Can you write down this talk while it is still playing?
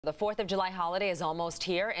The 4th of July holiday is almost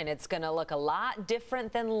here, and it's going to look a lot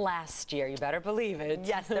different than last year. You better believe it.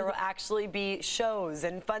 Yes, there will actually be shows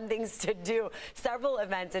and fun things to do. Several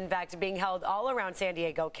events, in fact, being held all around San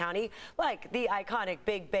Diego County, like the iconic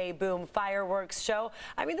Big Bay Boom fireworks show.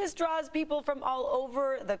 I mean, this draws people from all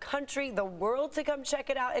over the country, the world, to come check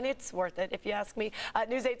it out, and it's worth it, if you ask me.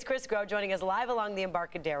 News 8's Chris Groh joining us live along the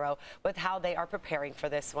Embarcadero with how they are preparing for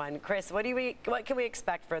this one. Chris, what can we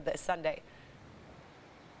expect for this Sunday?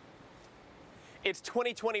 It's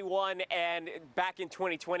 2021, and back in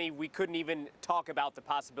 2020, we couldn't even talk about the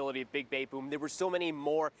possibility of Big Bay Boom. There were so many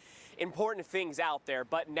more important things out there,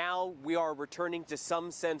 but now we are returning to some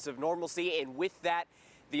sense of normalcy, and with that,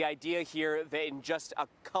 the idea here that in just a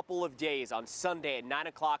couple of days, on Sunday at 9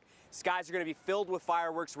 o'clock, skies are going to be filled with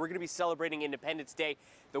fireworks. We're going to be celebrating Independence Day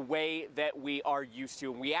the way that we are used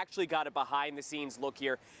to. And we actually got a behind-the-scenes look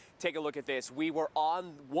here. Take a look at this. We were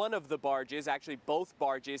on one of the barges, actually both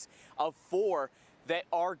barges, of 4 that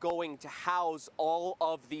are going to house all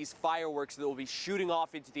of these fireworks that will be shooting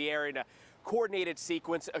off into the air in a coordinated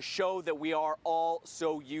sequence, a show that we are all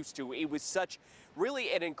so used to. It was such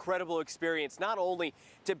really an incredible experience, not only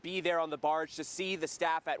to be there on the barge, to see the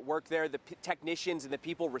staff at work there, the technicians and the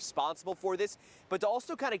people responsible for this, but to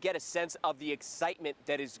also kind of get a sense of the excitement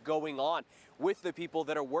that is going on with the people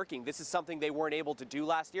that are working. This is something they weren't able to do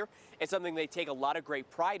last year. It's something they take a lot of great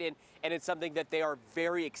pride in, and it's something that they are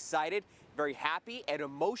very excited, very happy, and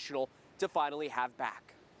emotional to finally have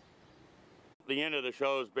back. The end of the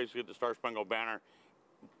show is basically the Star Spangled Banner,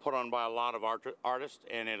 put on by a lot of artists,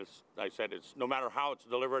 and it is, like I said, it's no matter how it's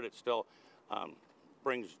delivered, it still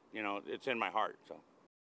brings, it's in my heart. So.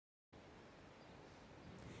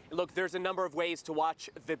 Look, there's a number of ways to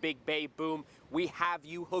watch the Big Bay Boom. We have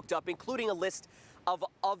you hooked up, including a list of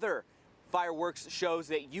other fireworks shows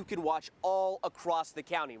that you can watch all across the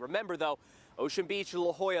county. Remember, though, Ocean Beach and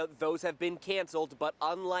La Jolla, those have been canceled, but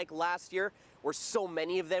unlike last year, where so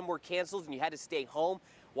many of them were canceled and you had to stay home,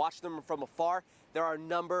 watch them from afar, there are a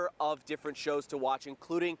number of different shows to watch,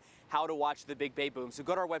 including how to watch the Big Bay Boom. So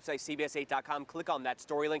go to our website, CBS8.com, click on that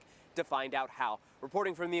story link to find out how.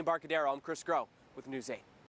 Reporting from the Embarcadero, I'm Chris Groh with News 8.